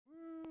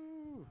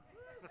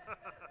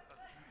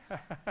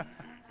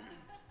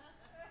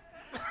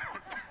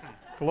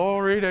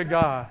Glory to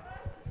God.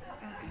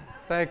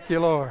 Thank you,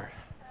 Lord.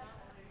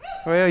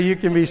 Well, you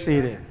can be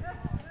seated.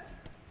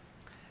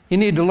 You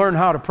need to learn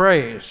how to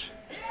praise.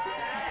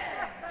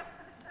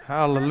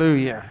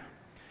 Hallelujah.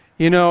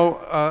 You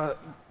know,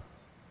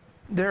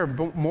 there are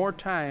more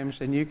times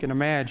than you can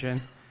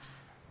imagine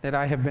that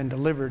I have been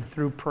delivered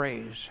through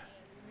praise.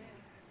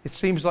 It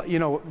seems like,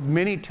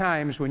 many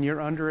times when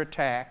you're under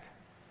attack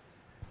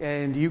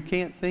and you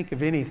can't think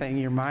of anything,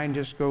 your mind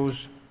just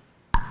goes,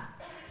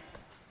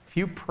 if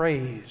you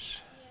praise,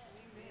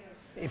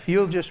 if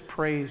you'll just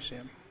praise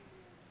Him.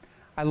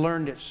 I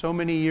learned it so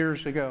many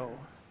years ago.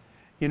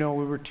 We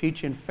were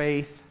teaching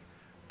faith,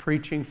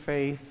 preaching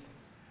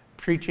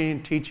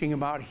and teaching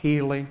about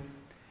healing.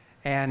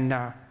 And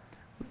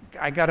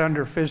I got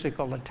under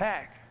physical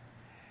attack.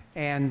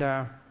 And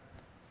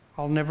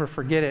I'll never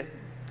forget it.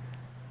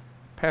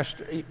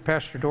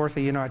 Pastor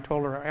Dorothy, I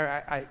told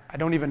her, I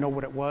don't even know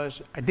what it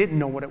was. I didn't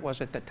know what it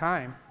was at the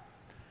time.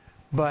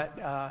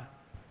 But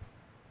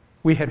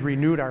we had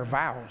renewed our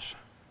vows.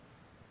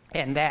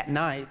 And that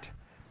night,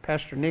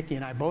 Pastor Nikki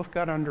and I both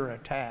got under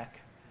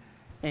attack.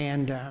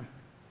 And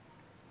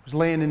was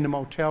laying in the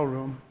motel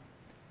room.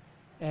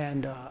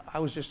 And I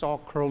was just all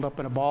curled up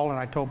in a ball. And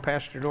I told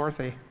Pastor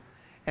Dorothy.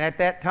 And at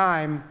that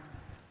time,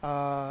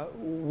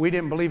 we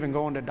didn't believe in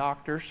going to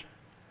doctors.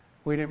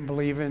 We didn't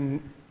believe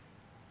in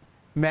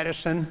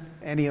medicine,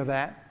 any of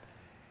that.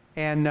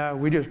 And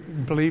we just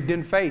believed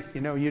in faith.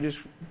 You just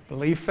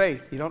believe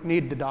faith. You don't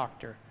need the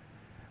doctor.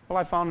 Well,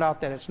 I found out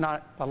that it's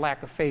not a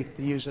lack of faith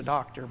to use a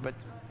doctor, but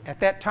at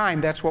that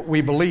time, that's what we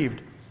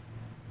believed.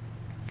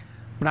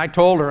 When I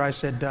told her, I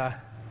said,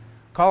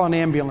 call an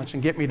ambulance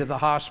and get me to the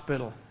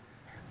hospital.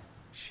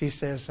 She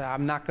says,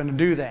 I'm not going to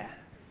do that.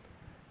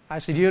 I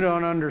said, you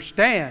don't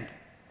understand.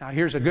 Now,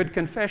 here's a good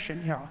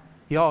confession.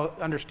 You all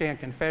understand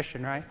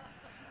confession, right?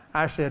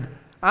 I said,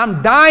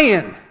 I'm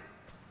dying.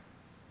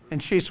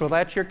 And she said, well,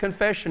 that's your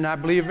confession. I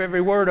believe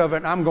every word of it,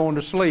 and I'm going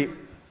to sleep.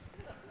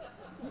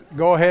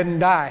 Go ahead and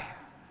die.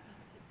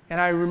 And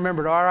I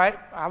remembered, all right,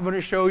 I'm going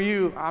to show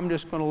you. I'm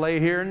just going to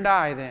lay here and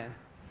die then.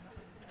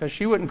 Because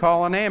she wouldn't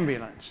call an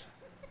ambulance.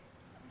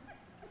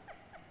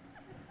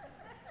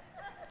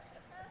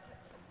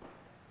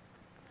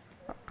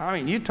 I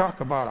mean, you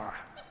talk about a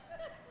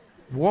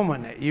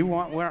woman that you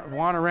want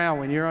around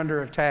when you're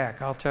under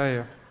attack, I'll tell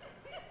you.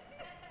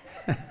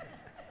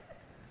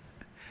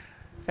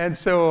 And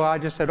so I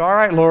just said, all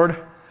right, Lord,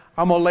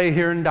 I'm going to lay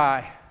here and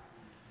die.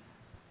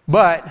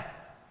 But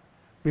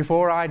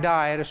before I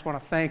die, I just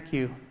want to thank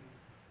you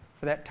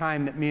for that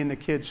time that me and the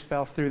kids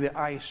fell through the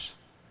ice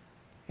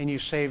and you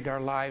saved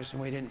our lives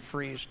and we didn't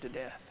freeze to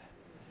death.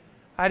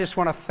 I just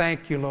want to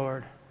thank you,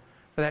 Lord,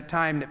 for that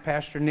time that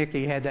Pastor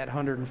Nikki had that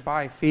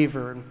 105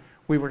 fever and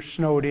we were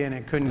snowed in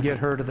and couldn't get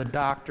her to the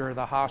doctor or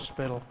the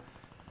hospital.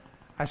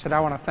 I said, I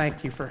want to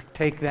thank you for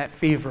taking that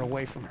fever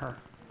away from her.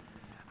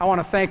 I want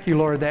to thank you,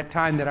 Lord, that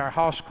time that our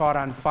house caught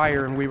on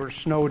fire and we were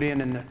snowed in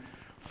and the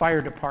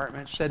fire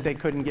department said they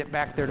couldn't get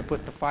back there to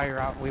put the fire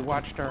out. We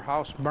watched our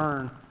house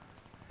burn.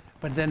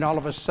 But then all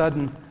of a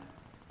sudden,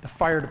 the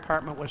fire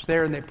department was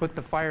there and they put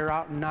the fire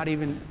out and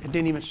it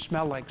didn't even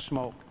smell like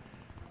smoke.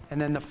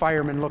 And then the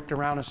firemen looked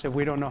around and said,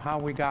 we don't know how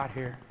we got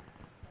here.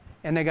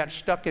 And they got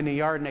stuck in the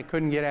yard and they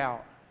couldn't get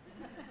out.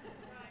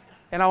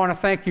 And I want to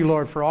thank you,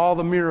 Lord, for all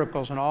the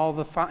miracles and all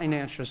the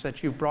finances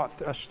that you've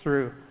brought us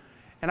through.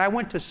 And I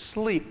went to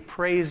sleep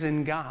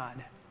praising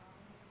God.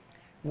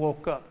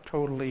 Woke up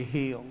totally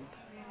healed.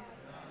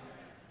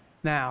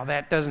 Now,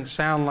 that doesn't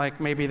sound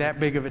like maybe that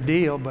big of a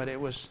deal, but it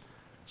was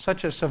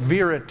such a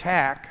severe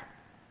attack.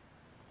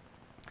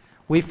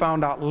 We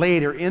found out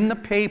later in the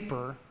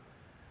paper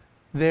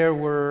there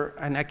were,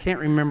 and I can't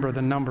remember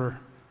the number,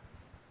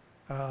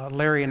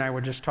 Larry and I were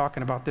just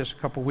talking about this a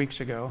couple weeks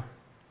ago.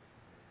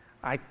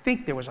 I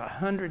think there was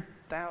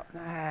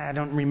 100,000, I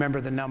don't remember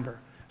the number.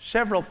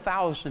 Several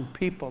thousand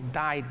people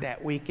died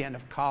that weekend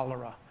of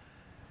cholera.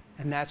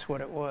 And that's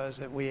what it was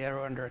that we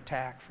were under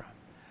attack from.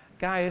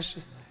 Guys,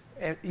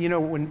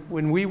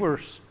 when we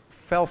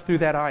fell through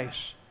that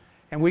ice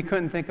and we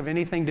couldn't think of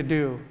anything to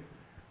do,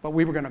 but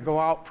we were going to go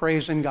out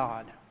praising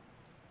God.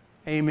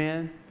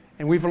 Amen?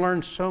 And we've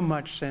learned so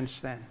much since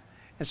then.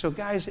 And so,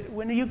 guys,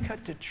 when you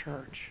cut to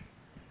church,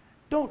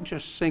 don't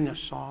just sing a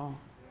song.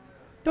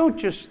 Don't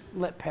just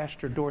let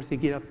Pastor Dorothy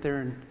get up there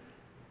and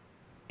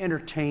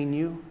entertain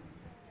you.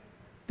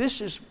 This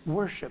is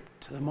worship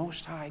to the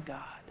Most High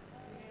God.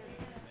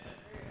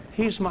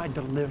 He's my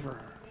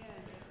deliverer.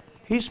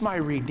 He's my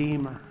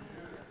redeemer.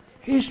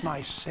 He's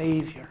my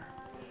Savior.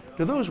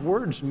 Do those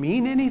words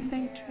mean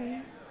anything to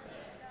you?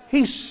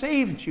 He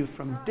saved you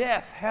from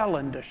death, hell,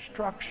 and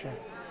destruction.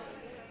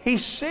 He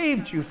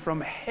saved you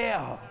from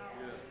hell.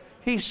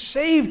 He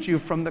saved you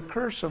from the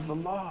curse of the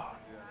law.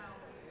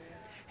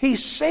 He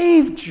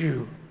saved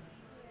you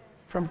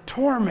from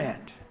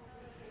torment.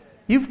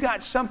 You've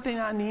got something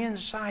on the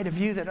inside of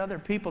you that other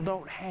people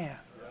don't have.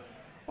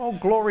 Oh,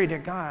 glory to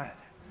God.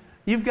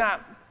 You've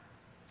got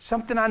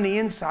something on the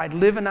inside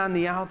living on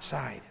the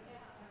outside.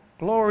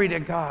 Glory to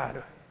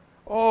God.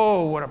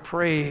 Oh, what a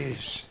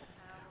praise.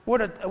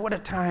 What a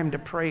time to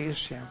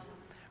praise Him.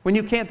 When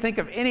you can't think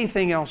of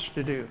anything else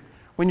to do,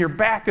 when your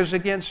back is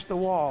against the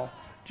wall,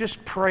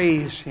 just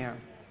praise Him.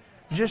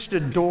 Just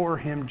adore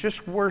Him.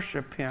 Just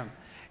worship Him.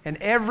 And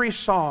every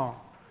song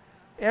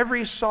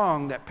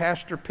that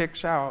Pastor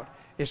picks out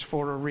is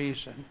for a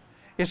reason.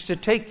 It's to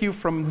take you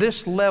from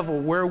this level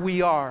where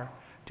we are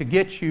to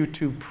get you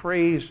to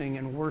praising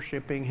and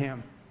worshiping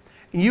Him.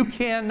 And you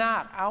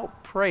cannot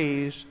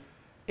outpraise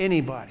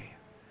anybody.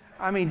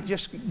 I mean,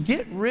 just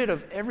get rid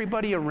of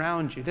everybody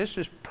around you. This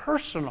is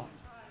personal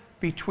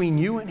between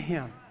you and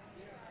Him.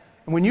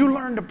 And when you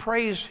learn to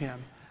praise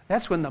Him,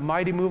 that's when the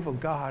mighty move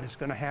of God is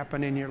going to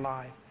happen in your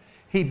life.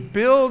 He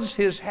builds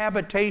His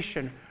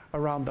habitation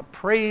around the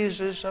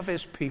praises of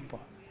His people.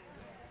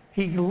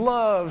 He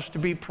loves to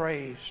be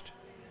praised.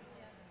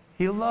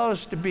 He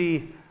loves to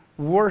be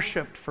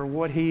worshiped for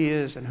what He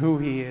is and who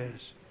He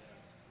is,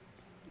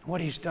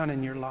 what He's done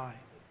in your life.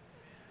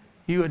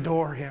 You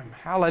adore Him.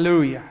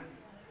 Hallelujah.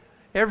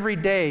 Every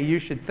day you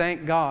should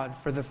thank God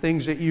for the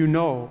things that you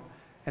know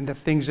and the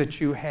things that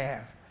you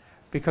have.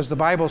 Because the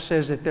Bible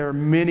says that there are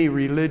many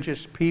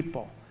religious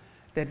people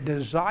that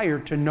desire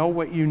to know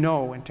what you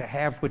know and to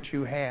have what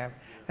you have.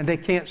 And they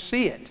can't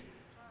see it.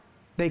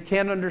 They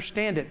can't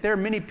understand it. There are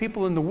many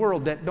people in the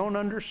world that don't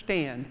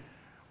understand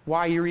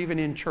why you're even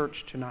in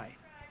church tonight.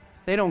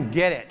 They don't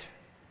get it.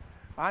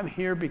 I'm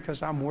here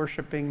because I'm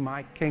worshiping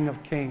my King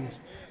of Kings,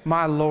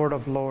 my Lord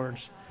of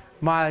Lords,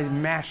 my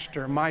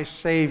Master, my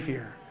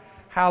Savior.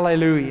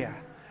 Hallelujah.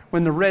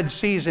 When the Red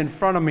Sea's in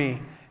front of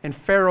me and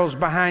Pharaoh's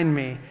behind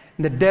me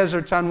and the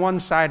desert's on one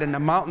side and the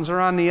mountains are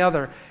on the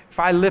other, if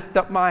I lift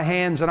up my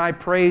hands and I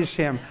praise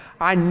Him,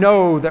 I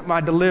know that my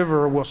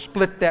deliverer will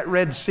split that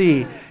Red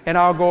Sea and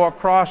I'll go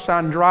across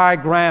on dry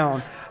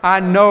ground. I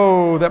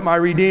know that my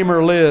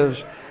Redeemer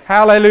lives.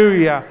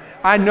 Hallelujah.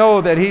 I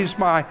know that He's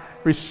my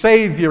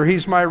Savior.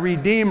 He's my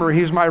Redeemer.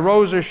 He's my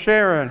Rose of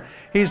Sharon.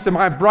 He's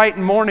my bright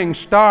and morning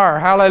star.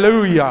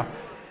 Hallelujah.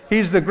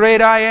 He's the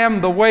great I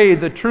am, the way,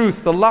 the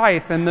truth, the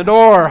life, and the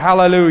door.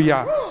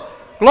 Hallelujah.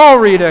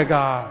 Glory to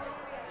God.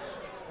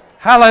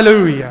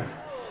 Hallelujah.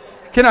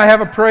 Can I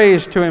have a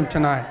praise to Him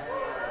tonight?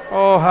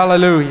 Oh,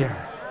 hallelujah.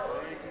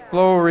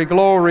 Glory,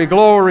 glory,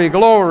 glory,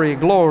 glory,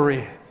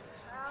 glory.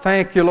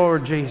 Thank you,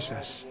 Lord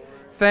Jesus.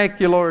 Thank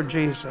you, Lord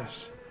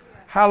Jesus.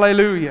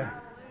 Hallelujah.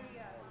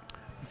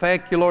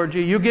 Thank you, Lord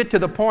Jesus. You get to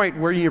the point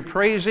where you're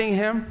praising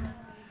Him.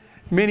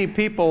 Many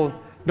people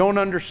don't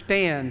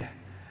understand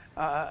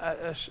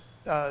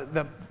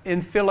the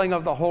infilling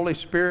of the Holy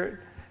Spirit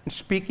and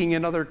speaking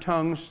in other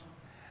tongues.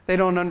 They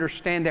don't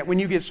understand that when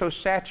you get so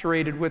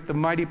saturated with the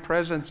mighty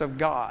presence of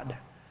God,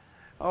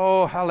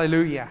 oh,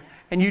 hallelujah,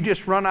 and you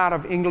just run out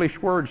of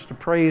English words to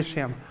praise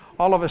Him,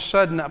 all of a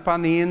sudden up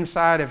on the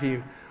inside of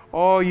you,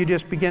 oh, you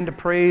just begin to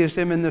praise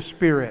Him in the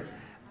Spirit.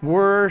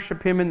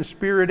 Worship Him in the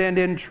Spirit and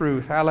in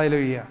truth.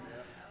 Hallelujah.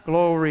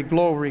 Glory,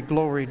 glory,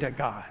 glory to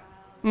God.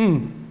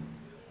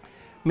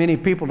 Many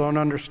people don't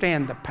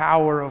understand the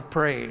power of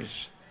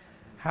praise.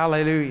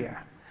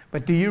 Hallelujah.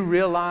 But do you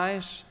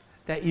realize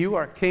that you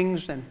are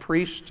kings and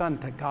priests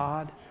unto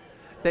God?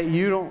 That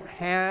you don't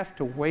have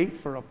to wait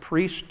for a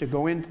priest to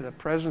go into the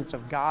presence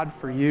of God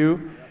for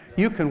you.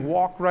 You can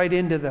walk right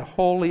into the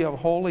Holy of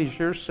Holies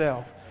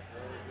yourself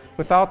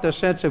without the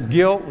sense of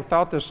guilt,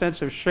 without the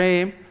sense of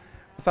shame,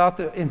 without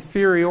the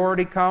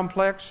inferiority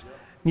complex.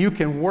 You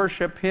can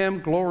worship Him.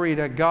 Glory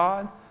to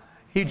God.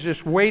 He's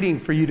just waiting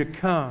for you to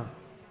come.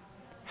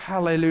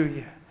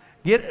 Hallelujah.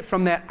 Get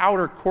from that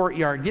outer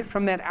courtyard. Get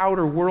from that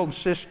outer world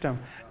system.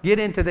 Get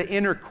into the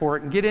inner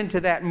court and get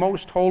into that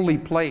most holy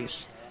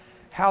place.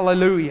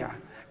 Hallelujah.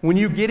 When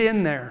you get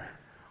in there,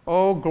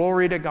 oh,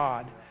 glory to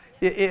God.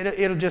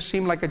 It'll just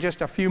seem like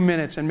just a few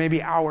minutes and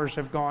maybe hours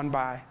have gone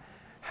by.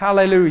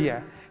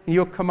 Hallelujah. And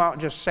you'll come out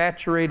just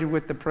saturated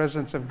with the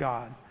presence of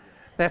God.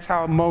 That's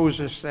how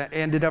Moses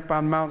ended up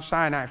on Mount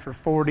Sinai for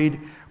 40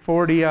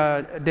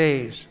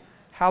 days.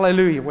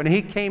 Hallelujah. When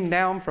he came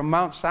down from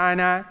Mount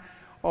Sinai,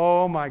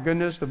 oh my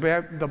goodness,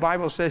 the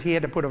Bible says he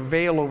had to put a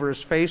veil over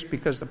his face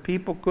because the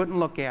people couldn't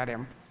look at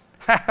him.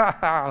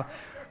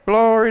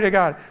 Glory to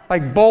God.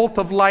 Like bolt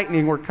of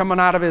lightning were coming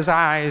out of his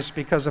eyes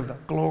because of the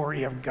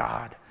glory of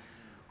God.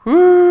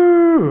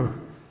 Woo!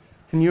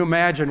 Can you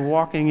imagine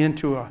walking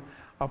into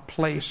a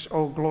place,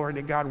 oh glory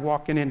to God,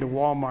 walking into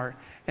Walmart,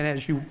 and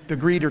as the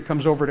greeter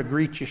comes over to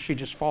greet you, she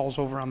just falls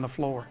over on the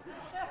floor.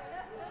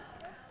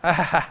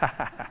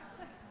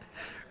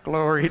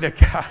 Glory to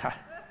God.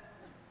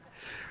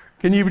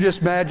 Can you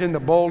just imagine the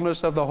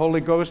boldness of the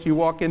Holy Ghost? You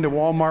walk into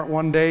Walmart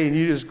one day and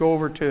you just go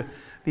over to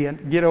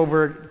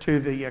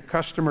the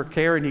customer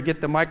care and you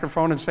get the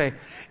microphone and say,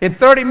 in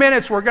 30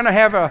 minutes we're going to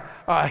have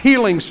a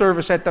healing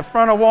service at the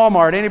front of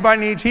Walmart.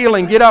 Anybody needs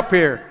healing, get up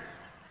here.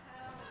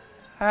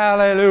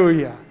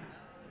 Hallelujah.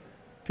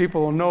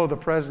 People will know the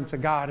presence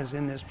of God is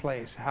in this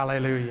place.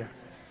 Hallelujah.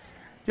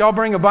 Y'all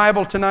bring a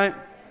Bible tonight?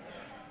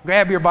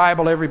 Grab your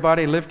Bible,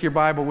 everybody. Lift your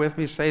Bible with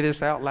me. Say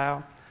this out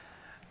loud.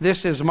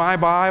 This is my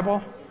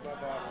Bible.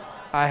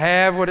 I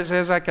have what it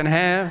says I can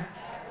have.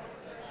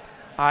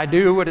 I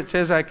do what it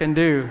says I can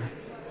do.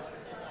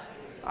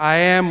 I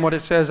am what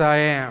it says I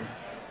am.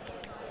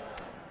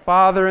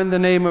 Father, in the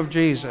name of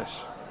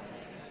Jesus,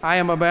 I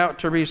am about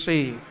to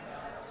receive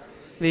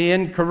the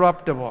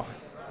incorruptible,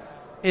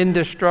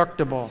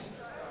 indestructible,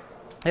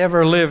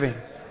 ever-living,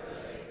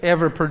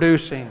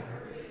 ever-producing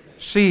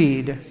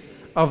seed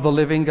of the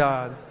living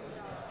God.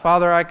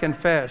 Father, I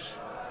confess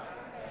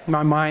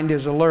my mind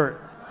is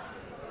alert.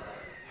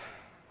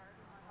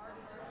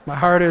 My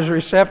heart is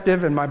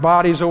receptive and my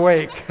body's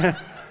awake.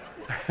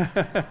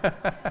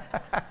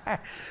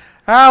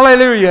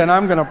 Hallelujah. And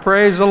I'm going to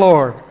praise the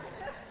Lord.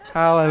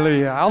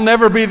 Hallelujah. I'll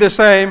never be the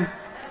same.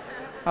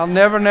 I'll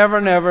never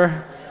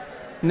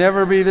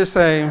be the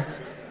same.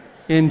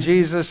 In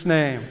Jesus'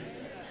 name.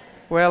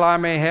 Well, I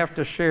may have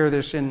to share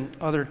this in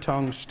other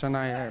tongues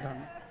tonight.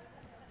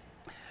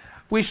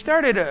 We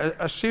started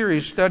a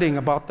series studying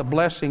about the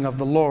blessing of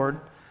the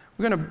Lord.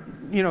 We're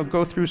going to,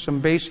 go through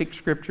some basic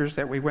scriptures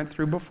that we went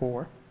through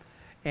before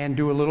and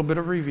do a little bit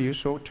of review.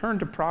 So turn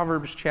to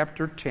Proverbs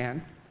chapter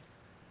 10,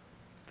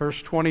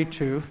 verse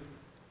 22.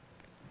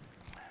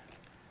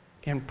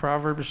 In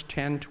Proverbs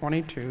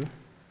 10:22.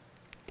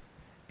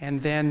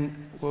 And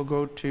then we'll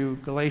go to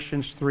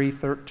Galatians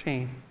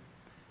 3:13.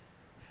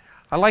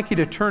 I'd like you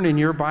to turn in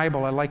your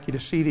Bible. I'd like you to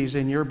see these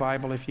in your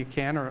Bible if you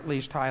can, or at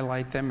least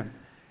highlight them.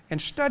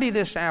 And study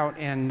this out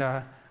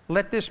and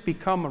let this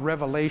become a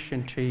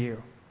revelation to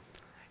you.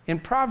 In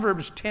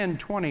Proverbs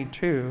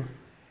 10:22,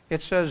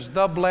 it says,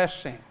 the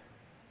blessing.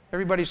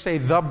 Everybody say,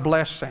 the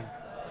blessing.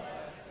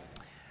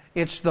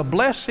 It's the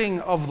blessing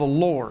of the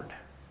Lord.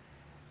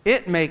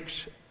 It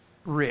makes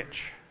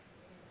rich,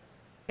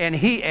 and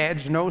He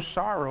adds no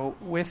sorrow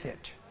with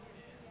it.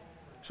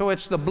 So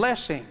it's the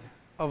blessing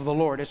of the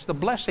Lord. It's the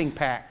blessing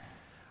pack.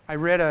 I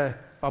read a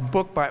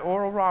book by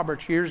Oral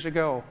Roberts years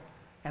ago,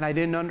 and I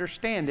didn't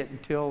understand it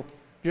until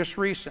just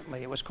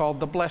recently. It was called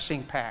The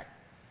Blessing Pack.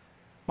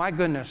 My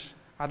goodness,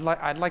 I'd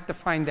like to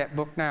find that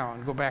book now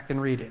and go back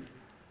and read it.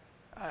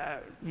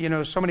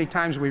 So many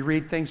times we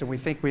read things and we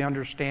think we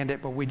understand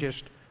it, but we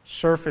just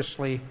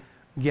surfacely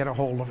get a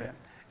hold of it.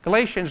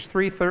 Galatians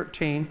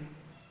 3:13.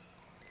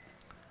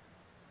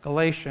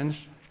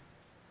 Galatians.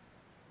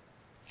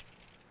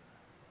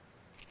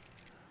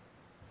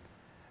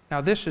 Now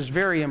this is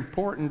very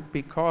important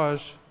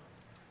because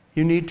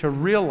you need to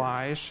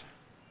realize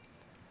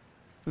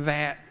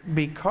that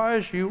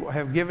because you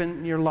have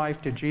given your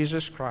life to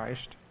Jesus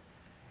Christ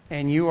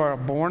and you are a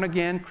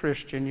born-again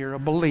Christian, you're a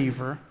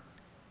believer,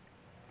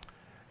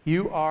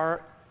 you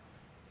are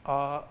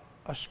a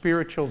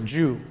spiritual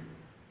Jew.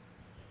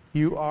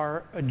 You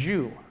are a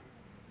Jew.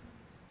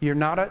 You're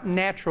not a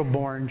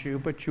natural-born Jew,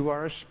 but you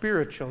are a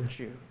spiritual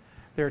Jew.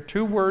 There are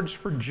two words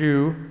for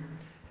Jew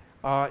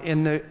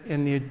in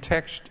the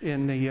text,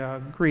 in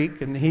the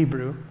Greek and the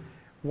Hebrew.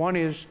 One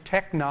is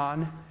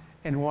teknon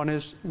and one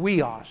is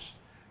weos.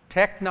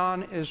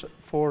 Teknon is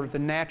for the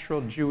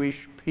natural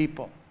Jewish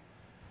people,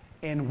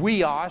 and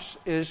weos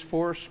is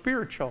for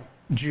spiritual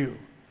Jew.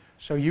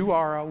 So you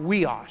are a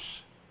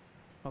weos,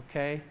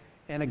 okay?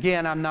 And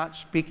again, I'm not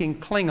speaking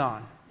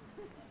Klingon.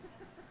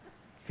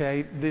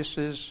 Okay, this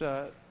is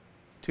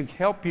to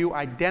help you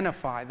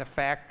identify the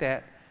fact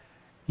that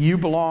you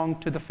belong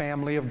to the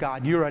family of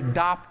God. You're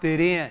adopted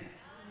in. Amen.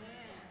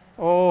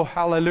 Oh,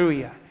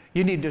 hallelujah.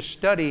 You need to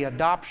study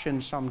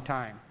adoption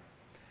sometime.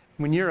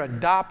 When you're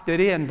adopted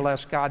in,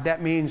 bless God,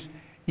 that means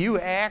you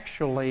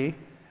actually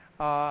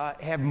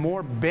have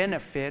more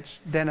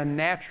benefits than a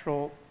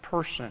natural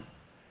person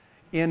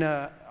in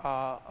a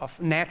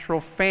natural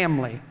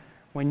family.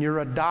 When you're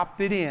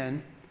adopted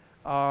in,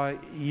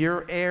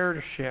 your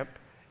heirship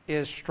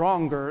is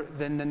stronger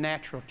than the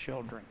natural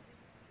children.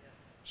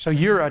 So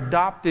you're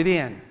adopted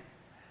in.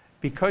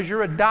 Because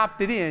you're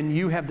adopted in,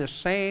 you have the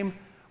same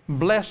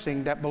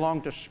blessing that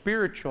belonged to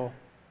spiritual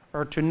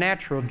or to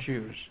natural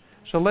Jews.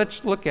 So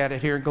let's look at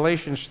it here,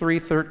 Galatians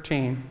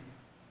 3:13.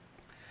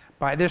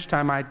 By this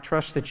time, I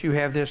trust that you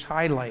have this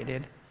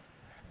highlighted. It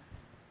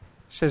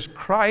says,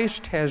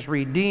 Christ has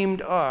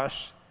redeemed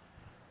us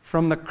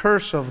from the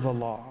curse of the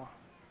law,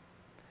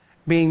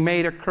 being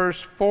made a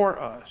curse for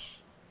us.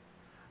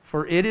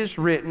 For it is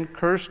written,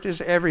 cursed is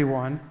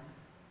everyone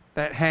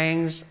that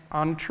hangs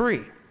on a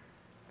tree.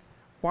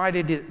 Why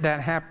did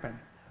that happen?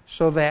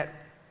 So that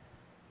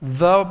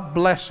the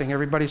blessing,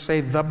 everybody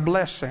say the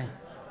blessing.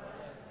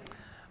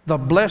 The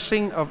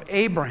blessing of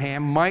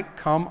Abraham might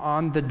come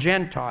on the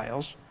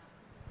Gentiles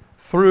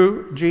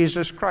through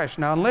Jesus Christ.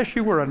 Now, unless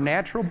you were a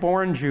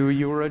natural-born Jew,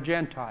 you were a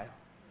Gentile.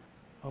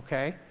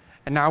 Okay?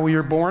 And now when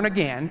you're born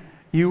again,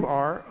 you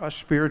are a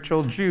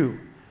spiritual Jew.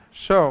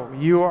 So,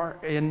 you are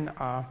in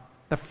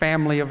the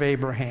family of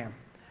Abraham.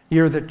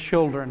 You're the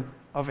children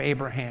of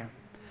Abraham.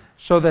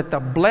 So that the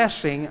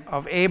blessing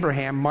of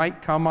Abraham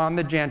might come on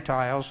the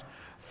Gentiles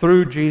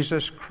through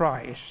Jesus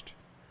Christ.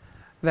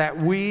 That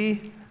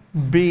we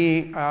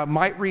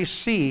might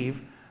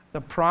receive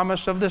the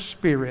promise of the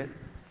Spirit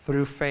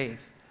through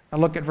faith. Now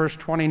look at verse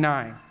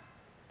 29.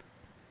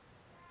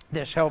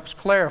 This helps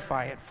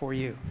clarify it for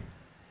you.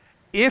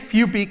 If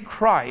you be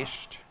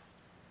Christ,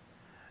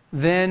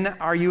 then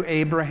are you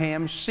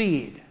Abraham's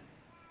seed,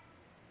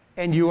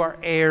 and you are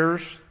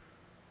heirs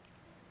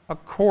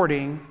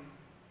according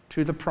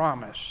to the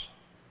promise.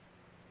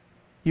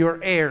 You are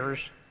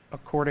heirs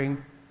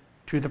according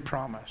to the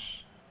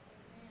promise.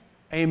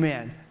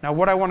 Amen. Now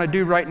what I want to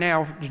do right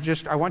now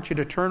is I want you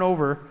to turn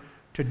over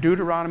to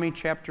Deuteronomy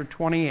chapter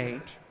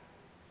 28.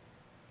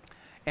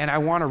 And I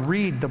want to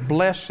read the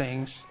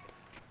blessings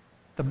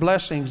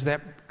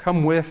that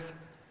come with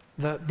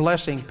the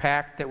blessing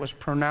pact that was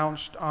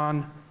pronounced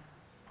on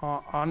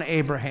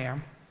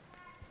Abraham.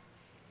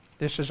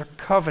 This is a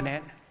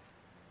covenant.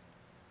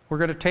 We're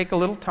going to take a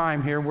little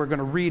time here. We're going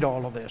to read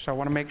all of this. I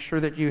want to make sure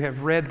that you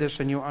have read this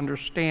and you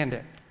understand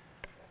it.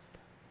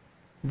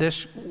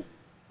 This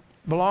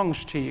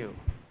belongs to you.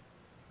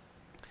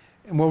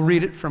 And we'll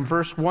read it from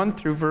verse 1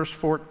 through verse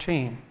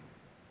 14.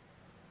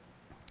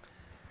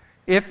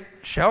 It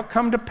shall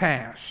come to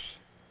pass,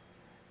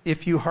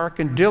 if you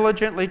hearken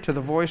diligently to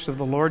the voice of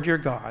the Lord your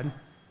God,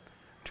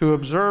 to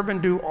observe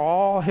and do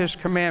all his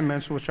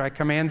commandments which I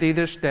command thee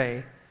this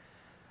day,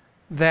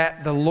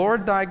 that the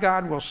Lord thy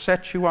God will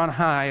set you on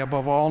high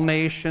above all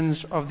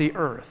nations of the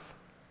earth.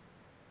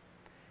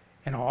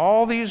 And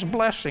all these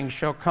blessings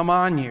shall come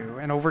on you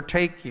and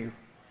overtake you,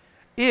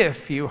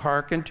 if you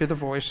hearken to the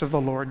voice of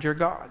the Lord your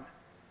God.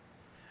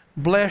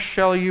 Blessed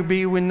shall you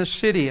be in the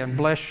city, and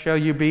blessed shall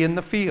you be in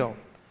the field.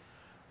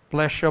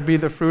 Blessed shall be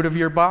the fruit of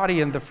your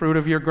body and the fruit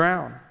of your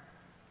ground,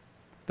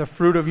 the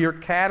fruit of your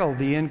cattle,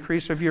 the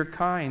increase of your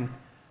kind,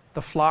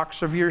 the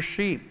flocks of your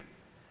sheep.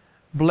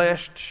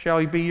 Blessed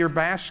shall be your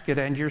basket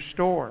and your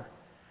store.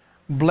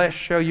 Blessed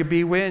shall you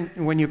be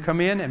when you come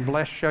in, and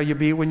blessed shall you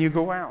be when you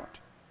go out.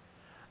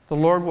 The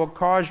Lord will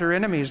cause your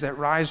enemies that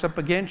rise up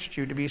against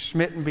you to be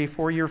smitten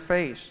before your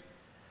face.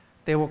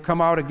 They will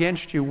come out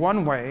against you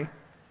one way,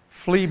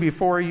 flee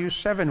before you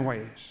 7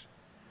 ways.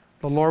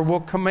 The Lord will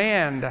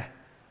command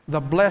the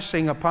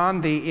blessing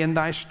upon thee in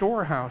thy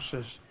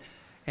storehouses,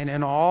 and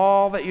in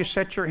all that you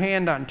set your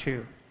hand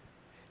unto.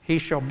 He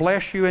shall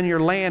bless you in your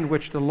land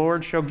which the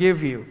Lord shall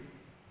give you.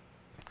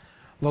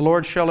 The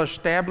Lord shall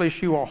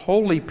establish you a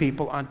holy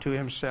people unto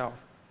himself,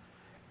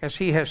 as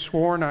he has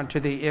sworn unto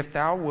thee, if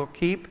thou wilt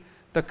keep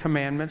the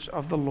commandments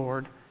of the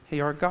Lord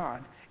your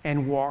God,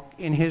 and walk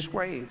in his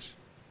ways.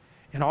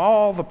 And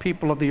all the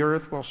people of the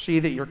earth will see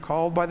that you're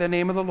called by the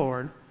name of the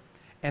Lord,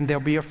 and they'll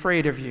be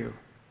afraid of you.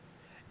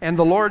 And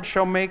the Lord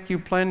shall make you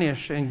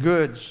plenteous in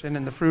goods and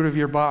in the fruit of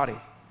your body.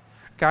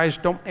 Guys,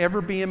 don't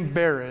ever be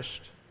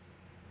embarrassed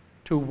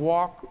to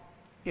walk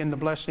in the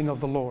blessing of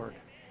the Lord,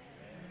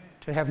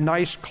 to have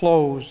nice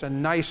clothes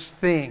and nice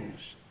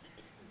things.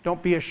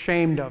 Don't be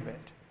ashamed of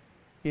it.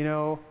 You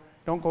know,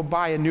 don't go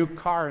buy a new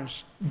car and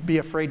be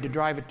afraid to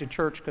drive it to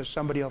church because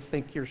somebody will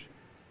think you're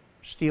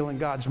stealing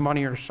God's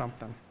money or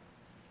something.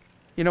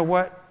 You know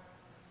what?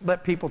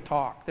 Let people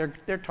talk.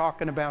 They're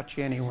talking about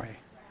you anyway.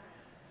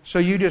 So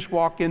you just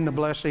walk in the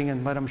blessing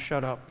and let them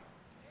shut up.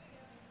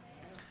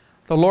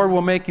 The Lord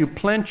will make you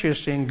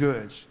plenteous in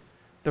goods,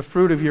 the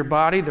fruit of your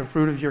body, the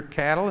fruit of your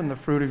cattle, and the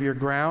fruit of your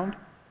ground,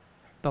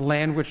 the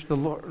land which the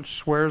Lord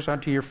swears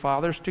unto your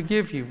fathers to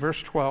give you.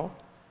 Verse 12.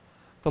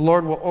 The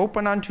Lord will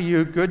open unto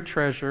you good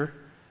treasure,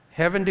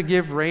 heaven to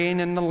give rain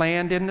in the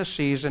land in the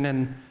season,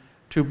 and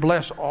to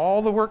bless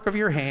all the work of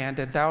your hand,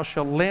 and thou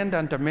shalt lend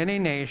unto many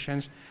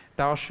nations,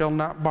 thou shalt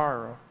not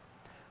borrow.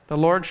 The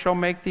Lord shall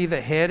make thee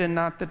the head and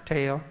not the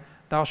tail,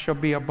 thou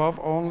shalt be above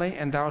only,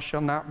 and thou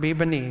shalt not be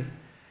beneath,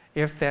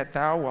 if that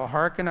thou wilt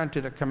hearken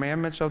unto the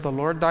commandments of the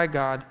Lord thy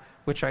God,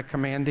 which I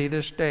command thee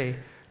this day,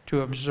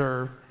 to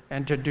observe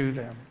and to do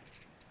them.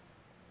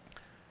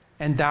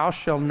 And thou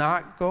shalt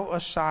not go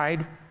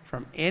aside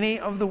from any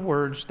of the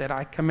words that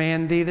I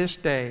command thee this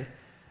day,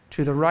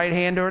 to the right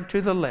hand or to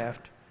the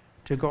left,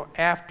 to go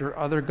after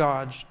other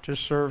gods to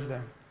serve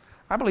them.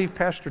 I believe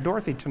Pastor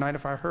Dorothy tonight,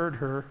 if I heard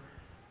her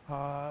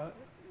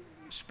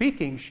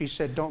speaking, she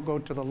said, don't go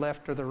to the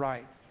left or the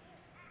right.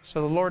 So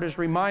the Lord is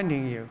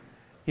reminding you,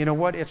 you know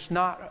what? It's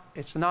not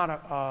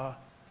a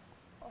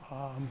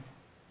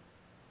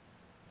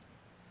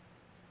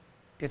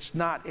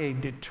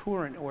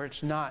deterrent, or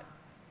it's not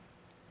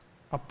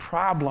a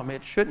problem.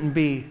 It shouldn't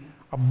be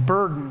a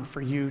burden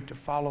for you to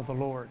follow the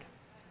Lord.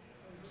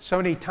 So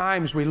many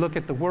times we look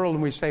at the world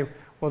and we say,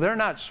 well, they're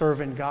not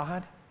serving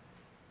God.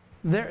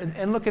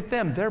 And look at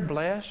them, they're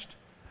blessed.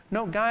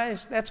 No,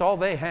 guys, that's all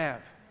they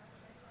have.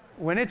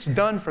 When it's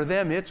done for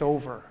them, it's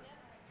over.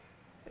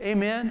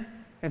 Amen?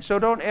 And so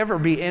don't ever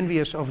be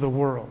envious of the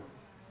world.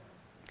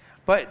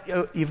 But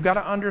you've got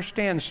to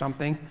understand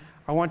something.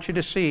 I want you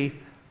to see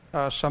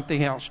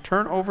something else.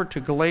 Turn over to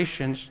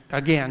Galatians,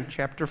 again,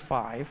 chapter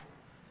 5.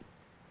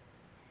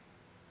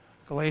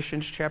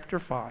 Galatians chapter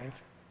 5.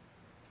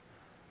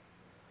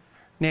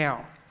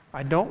 Now,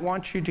 I don't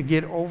want you to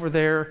get over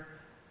there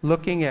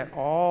looking at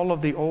all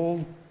of the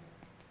old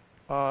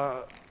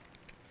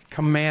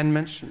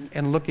commandments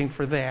and looking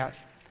for that,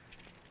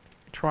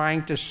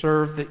 trying to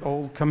serve the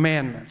old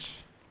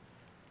commandments.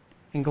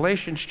 In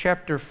Galatians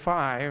chapter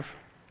 5,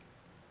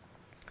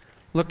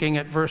 looking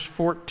at verse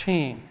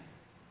 14.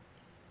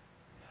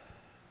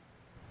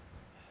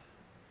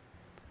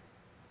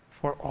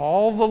 For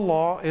all the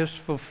law is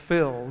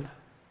fulfilled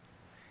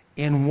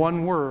in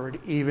one word,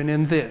 even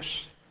in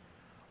this: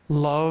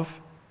 love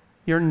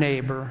your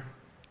neighbor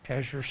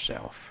as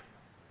yourself.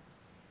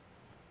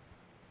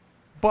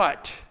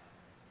 But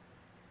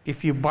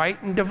if you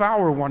bite and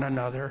devour one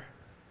another,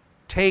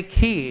 take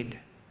heed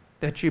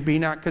that you be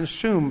not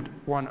consumed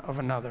one of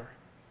another.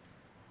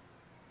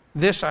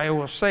 This I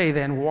will say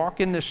then, walk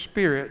in the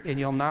Spirit, and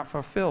you'll not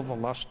fulfill the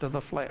lust of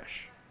the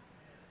flesh.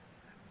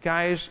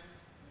 Guys,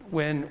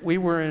 when we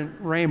were in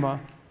Rhema,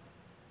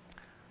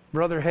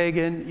 Brother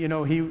Hagin,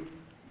 he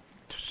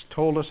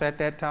told us at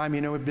that time,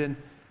 it had been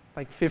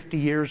like 50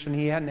 years and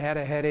he hadn't had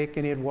a headache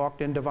and he had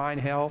walked in divine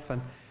health.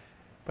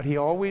 But he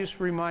always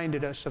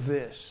reminded us of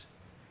this: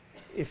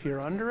 if you're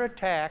under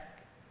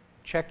attack,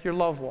 check your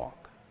love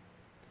walk.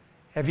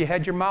 Have you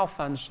had your mouth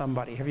on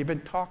somebody? Have you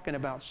been talking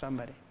about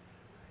somebody?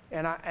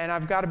 And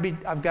I've got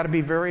to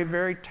be very,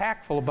 very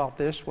tactful about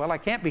this. Well, I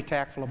can't be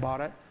tactful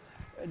about it.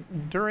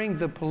 During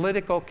the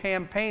political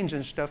campaigns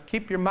and stuff,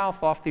 keep your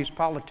mouth off these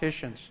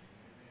politicians.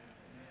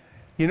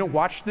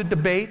 Watch the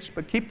debates,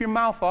 but keep your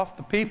mouth off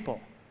the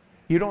people.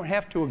 You don't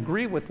have to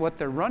agree with what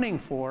they're running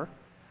for.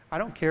 I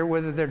don't care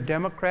whether they're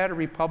Democrat or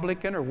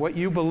Republican or what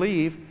you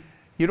believe.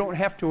 You don't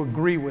have to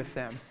agree with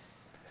them.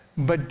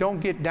 But don't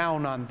get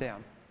down on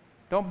them.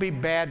 Don't be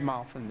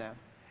bad-mouthing them.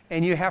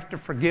 And you have to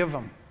forgive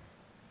them.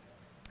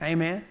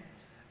 Amen?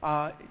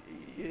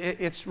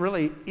 It's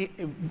really,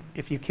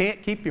 if you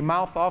can't keep your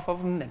mouth off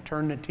of them, then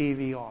turn the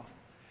TV off.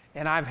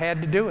 And I've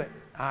had to do it.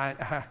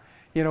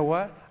 You know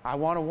what? I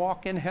want to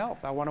walk in health.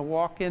 I want to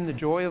walk in the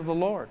joy of the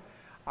Lord.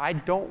 I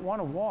don't want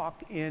to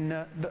walk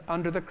in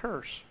under the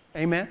curse.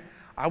 Amen?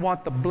 I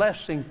want the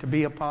blessing to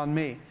be upon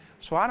me.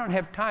 So I don't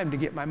have time to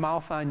get my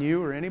mouth on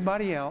you or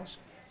anybody else.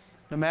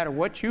 No matter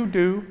what you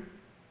do,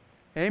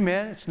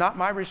 amen, it's not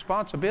my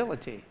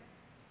responsibility.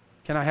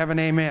 Can I have an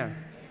amen?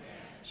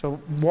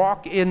 So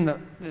walk in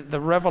the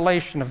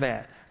revelation of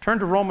that. Turn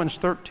to Romans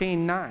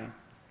 13:9.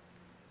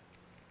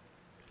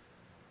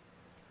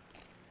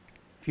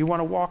 If you want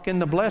to walk in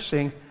the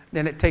blessing,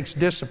 then it takes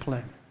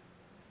discipline.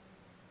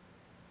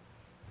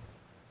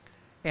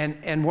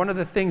 And one of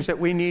the things that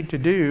we need to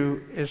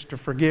do is to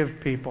forgive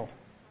people.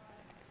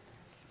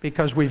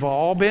 Because we've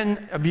all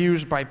been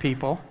abused by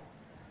people.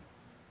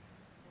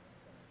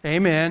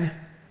 Amen.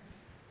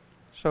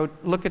 So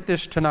look at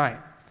this tonight.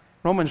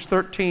 Romans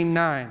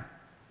 13:9.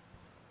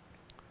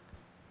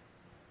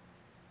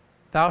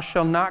 Thou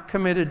shalt not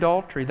commit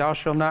adultery, thou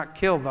shalt not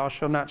kill, thou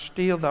shalt not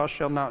steal, thou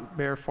shalt not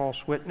bear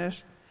false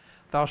witness,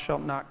 thou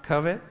shalt not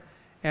covet.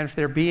 And if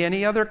there be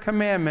any other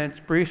commandments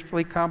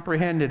briefly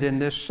comprehended in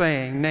this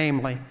saying,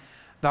 namely,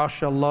 thou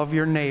shalt love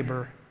your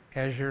neighbor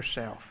as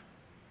yourself.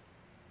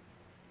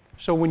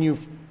 So when you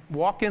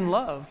walk in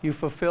love, you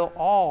fulfill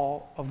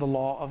all of the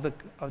law of the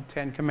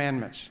 10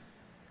 commandments.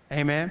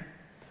 Amen?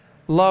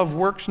 Love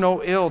works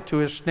no ill to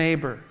his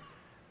neighbor.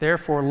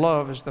 Therefore,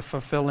 love is the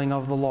fulfilling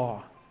of the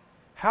law.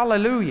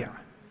 Hallelujah.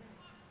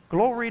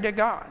 Glory to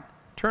God.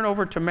 Turn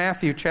over to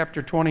Matthew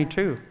chapter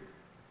 22.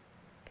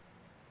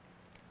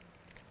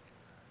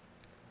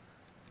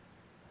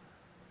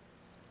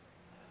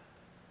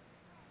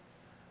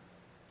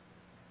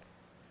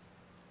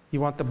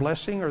 You want the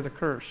blessing or the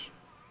curse?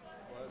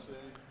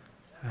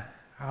 Blessing.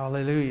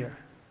 Hallelujah.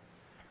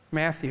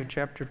 Matthew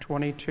chapter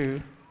 22.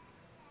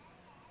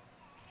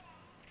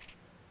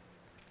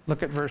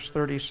 Look at verse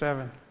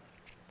 37.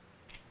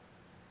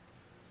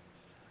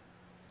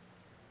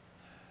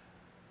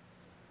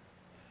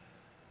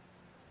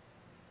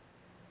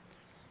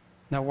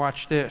 Now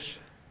watch this.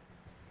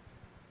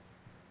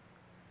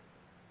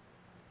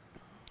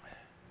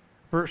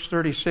 Verse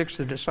 36,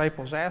 the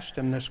disciples asked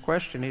him this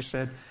question. He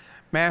said,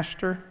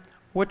 Master,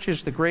 which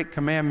is the great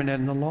commandment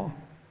in the law?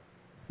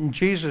 And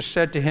Jesus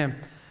said to him,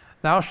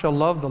 Thou shalt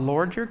love the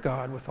Lord your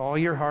God with all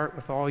your heart,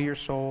 with all your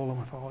soul, and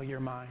with all your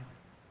mind.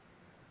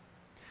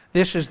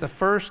 This is the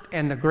first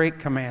and the great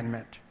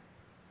commandment.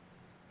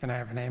 Can I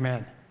have an amen?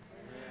 Amen.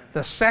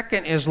 The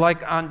second is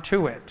like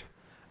unto it.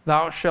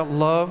 Thou shalt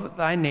love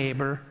thy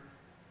neighbor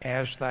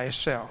as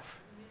thyself.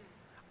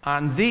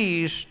 On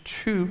these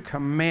two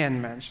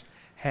commandments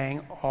hang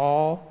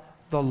all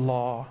the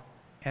law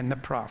and the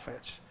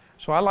prophets.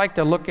 So I like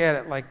to look at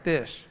it like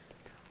this.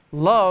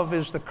 Love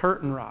is the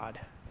curtain rod.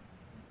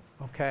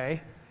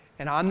 Okay?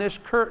 And on this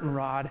curtain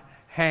rod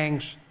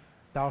hangs,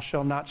 thou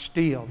shalt not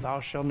steal,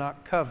 thou shalt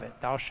not covet,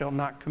 thou shalt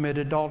not commit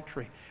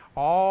adultery.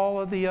 All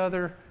of the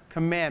other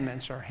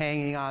commandments are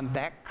hanging on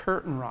that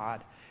curtain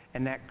rod.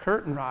 And that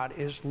curtain rod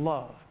is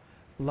love.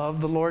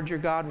 Love the Lord your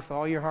God with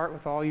all your heart,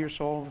 with all your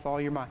soul, and with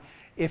all your mind.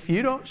 If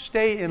you don't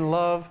stay in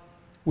love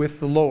with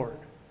the Lord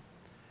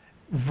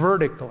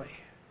vertically,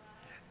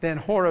 then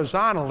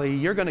horizontally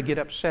you're going to get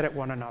upset at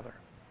one another.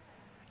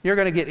 You're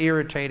going to get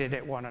irritated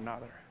at one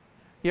another.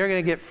 You're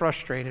going to get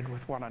frustrated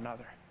with one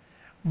another.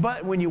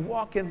 But when you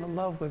walk in the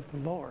love with the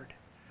Lord,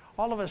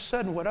 all of a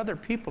sudden what other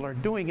people are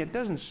doing, it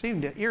doesn't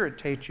seem to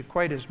irritate you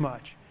quite as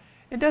much.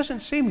 It doesn't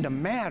seem to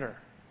matter.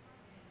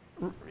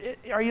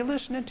 Are you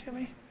listening to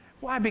me?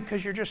 Why?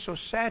 Because you're just so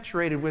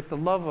saturated with the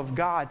love of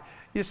God.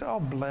 You say, oh,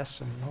 bless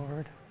them,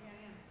 Lord.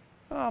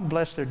 Oh,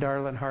 bless their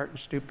darling heart and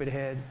stupid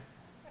head.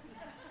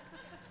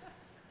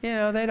 You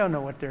know, they don't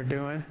know what they're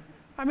doing.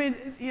 I mean,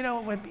 you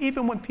know,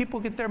 even when people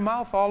get their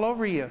mouth all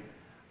over you,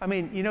 I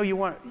mean, you know, you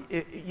want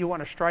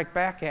to strike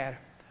back at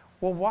them.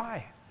 Well,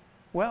 why?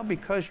 Well,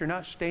 because you're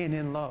not staying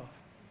in love.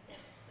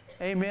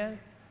 Amen?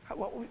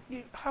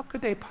 How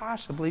could they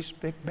possibly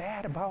speak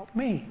bad about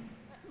me?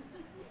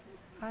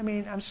 I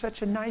mean, I'm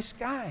such a nice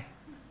guy.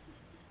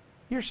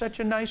 You're such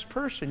a nice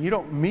person. You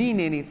don't mean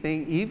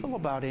anything evil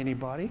about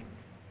anybody,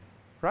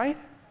 right?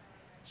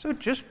 So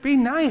just be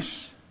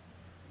nice.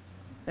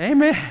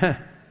 Amen.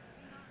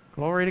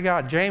 Glory to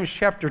God. James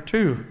chapter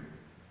 2.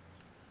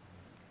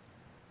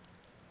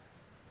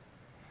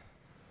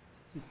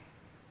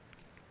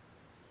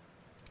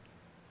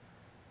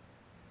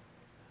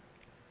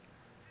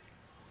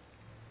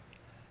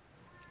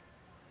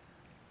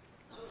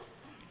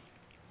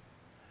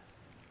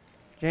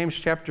 James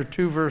chapter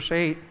 2, verse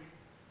 8.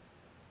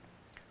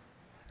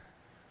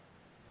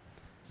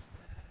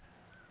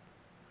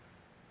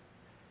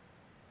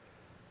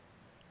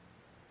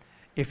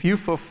 If you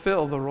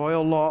fulfill the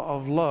royal law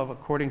of love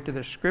according to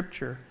the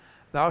Scripture,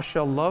 thou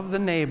shalt love the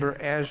neighbor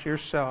as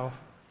yourself,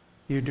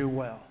 you do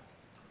well.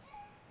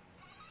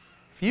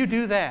 If you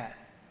do that,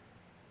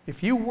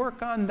 if you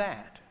work on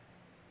that,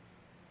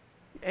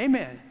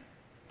 amen,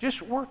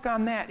 just work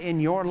on that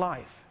in your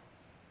life.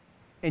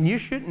 And you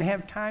shouldn't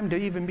have time to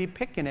even be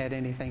picking at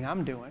anything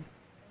I'm doing.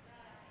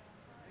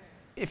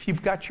 If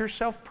you've got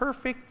yourself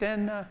perfect,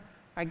 then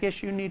I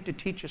guess you need to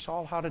teach us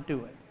all how to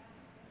do it.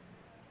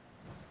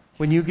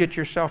 When you get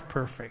yourself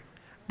perfect.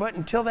 But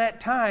until that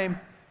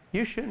time,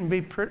 you shouldn't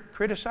be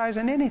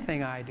criticizing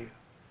anything I do.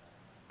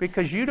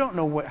 Because you don't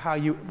know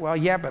well,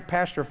 yeah, but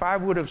Pastor, if I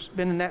would have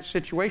been in that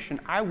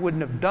situation, I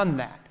wouldn't have done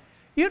that.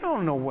 You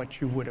don't know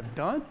what you would have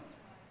done.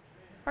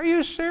 Are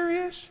you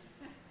serious?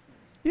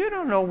 You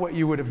don't know what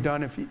you would have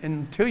done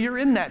until you're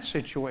in that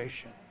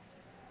situation.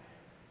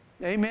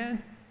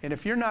 Amen? And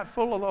if you're not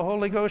full of the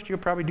Holy Ghost, you'll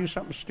probably do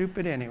something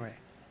stupid anyway.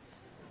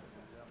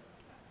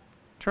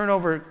 Turn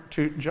over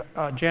to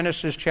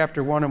Genesis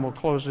chapter 1 and we'll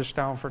close this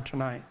down for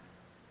tonight.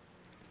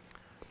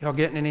 Y'all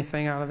getting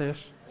anything out of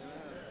this?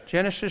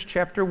 Genesis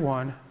chapter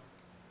 1.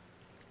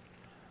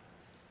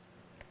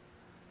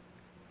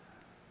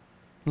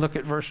 Look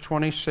at verse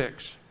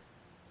 26.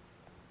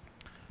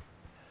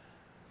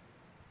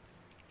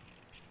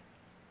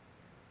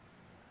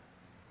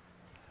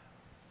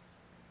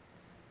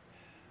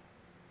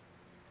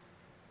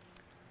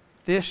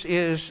 This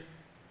is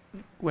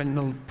when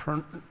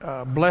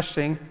the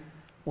blessing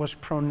was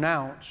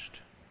pronounced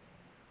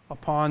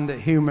upon the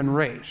human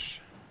race.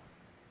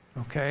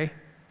 Okay?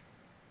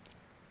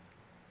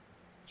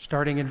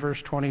 Starting in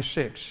verse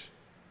 26.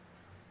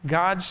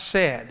 God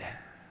said,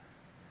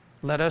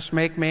 let us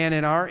make man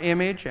in our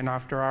image and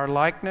after our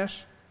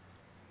likeness,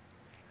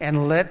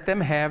 and let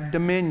them have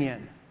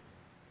dominion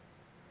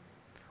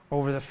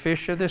over the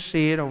fish of the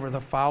sea and over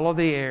the fowl of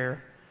the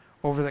air,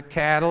 over the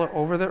cattle,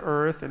 over the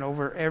earth, and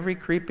over every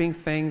creeping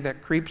thing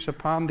that creeps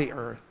upon the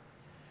earth.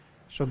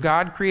 So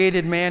God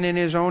created man in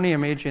his own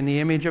image. In the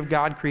image of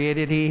God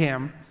created he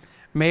him.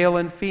 Male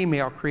and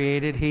female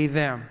created he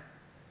them.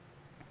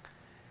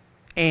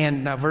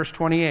 And now verse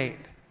 28.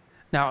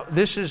 Now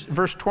this is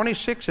verse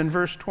 26 and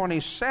verse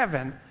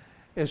 27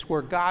 is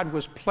where God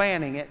was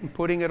planning it and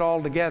putting it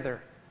all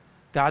together.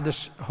 God the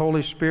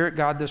Holy Spirit,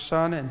 God the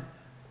Son, and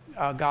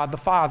God the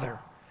Father.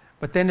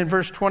 But then in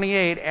verse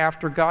 28,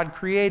 after God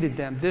created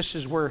them, this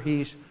is where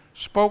he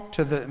spoke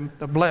to them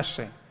the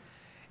blessing.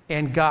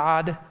 And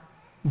God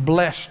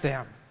blessed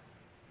them.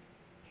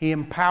 He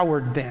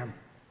empowered them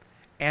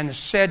and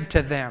said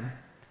to them,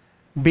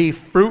 be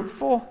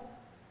fruitful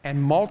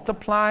and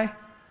multiply,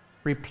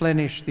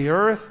 replenish the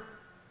earth,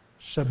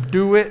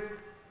 subdue it,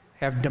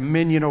 have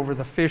dominion over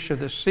the fish of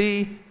the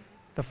sea,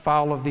 the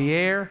fowl of the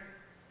air,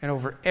 and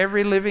over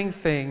every living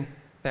thing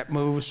that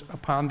moves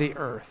upon the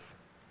earth.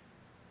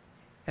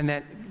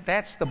 And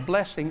that's the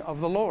blessing of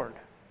the Lord.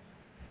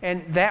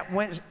 And that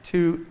went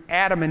to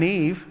Adam and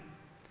Eve.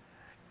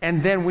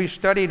 And then we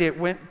studied it,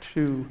 went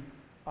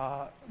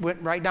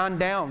right on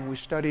down. We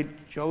studied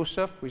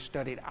Joseph. We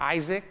studied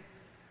Isaac.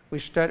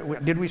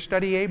 Did we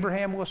study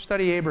Abraham? We'll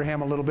study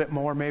Abraham a little bit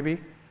more maybe.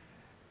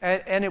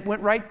 And it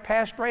went right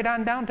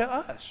on down to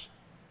us.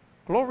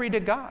 Glory to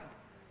God.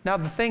 Now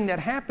the thing that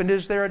happened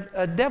is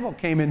a devil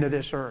came into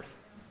this earth.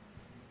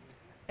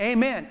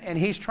 Amen. And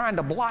he's trying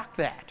to block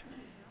that.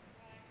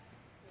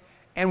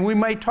 And we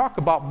may talk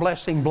about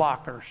blessing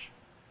blockers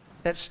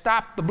that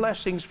stop the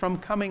blessings from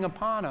coming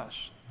upon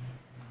us.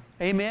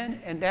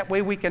 Amen? And that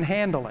way we can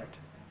handle it.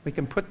 We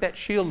can put that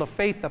shield of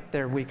faith up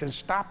there. We can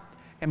stop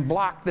and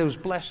block those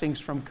blessings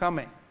from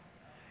coming.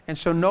 And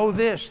so know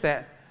this,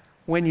 that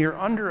when you're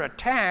under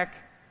attack,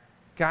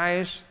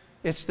 guys,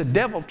 it's the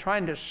devil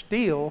trying to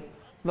steal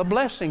the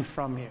blessing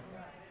from you.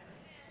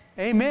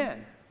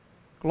 Amen.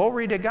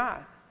 Glory to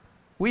God.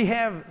 We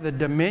have the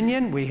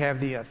dominion, we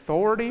have the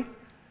authority,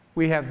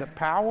 we have the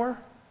power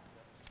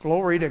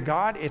Glory to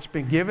God. It's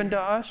been given to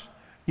us.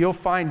 You'll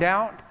find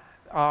out.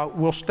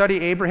 We'll study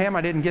Abraham.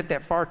 I didn't get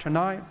that far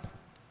tonight.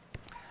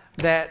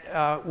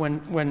 That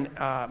when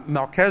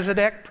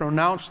Melchizedek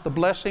pronounced the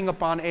blessing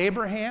upon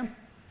Abraham,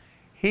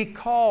 he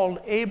called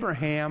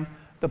Abraham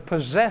the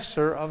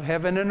possessor of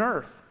heaven and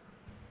earth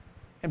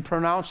and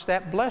pronounced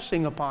that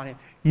blessing upon him.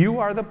 You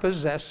are the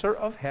possessor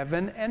of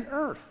heaven and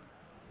earth.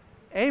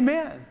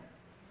 Amen.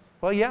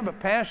 Well, yeah, but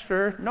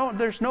Pastor, no,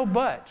 there's no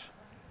buts.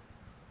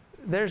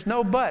 There's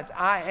no buts.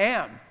 I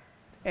am.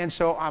 And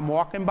so I'm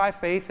walking by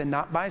faith and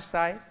not by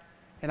sight,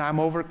 and I'm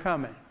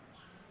overcoming.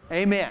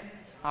 Amen.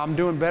 I'm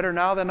doing better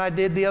now than I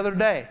did the other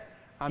day.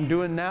 I'm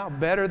doing now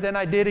better than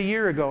I did a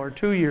year ago or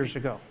 2 years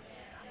ago.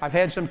 I've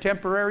had some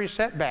temporary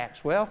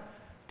setbacks. Well,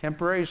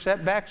 temporary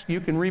setbacks, you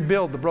can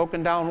rebuild the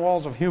broken down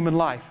walls of human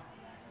life.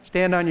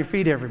 Stand on your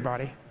feet,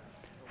 everybody.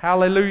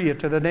 Hallelujah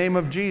to the name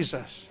of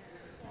Jesus.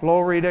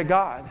 Glory to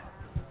God.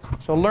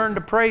 So learn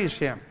to praise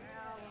Him.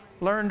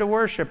 Learn to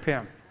worship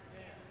Him.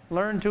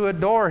 Learn to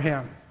adore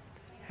Him.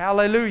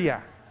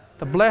 Hallelujah.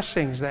 The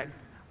blessings that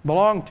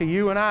belong to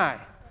you and I,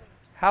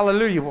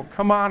 hallelujah, will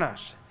come on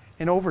us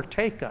and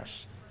overtake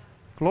us.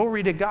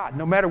 Glory to God.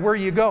 No matter where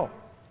you go,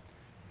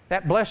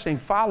 that blessing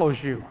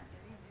follows you.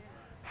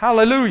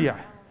 Hallelujah.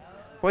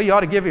 Well, you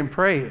ought to give Him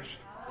praise.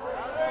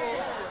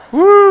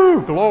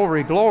 Woo!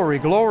 Glory, glory,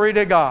 glory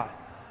to God.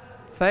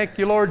 Thank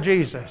you, Lord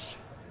Jesus.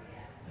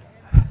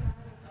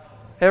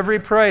 Every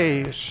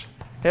praise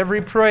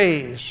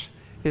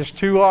is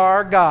to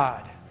our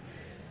God.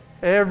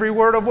 Every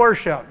word of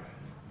worship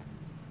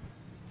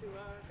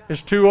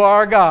is to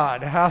our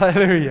God.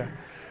 Hallelujah.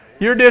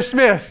 You're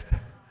dismissed.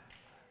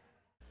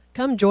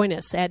 Come join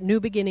us at New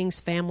Beginnings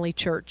Family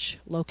Church,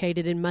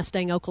 located in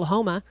Mustang,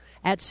 Oklahoma,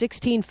 at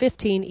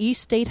 1615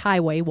 East State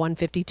Highway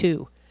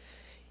 152.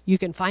 You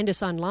can find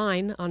us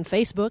online on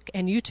Facebook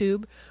and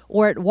YouTube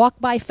or at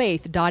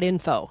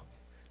walkbyfaith.info.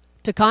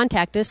 To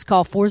contact us,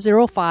 call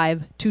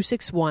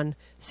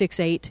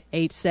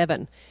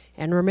 405-261-6887.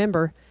 And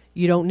remember,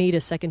 you don't need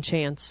a second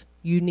chance.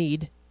 You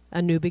need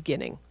a new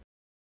beginning.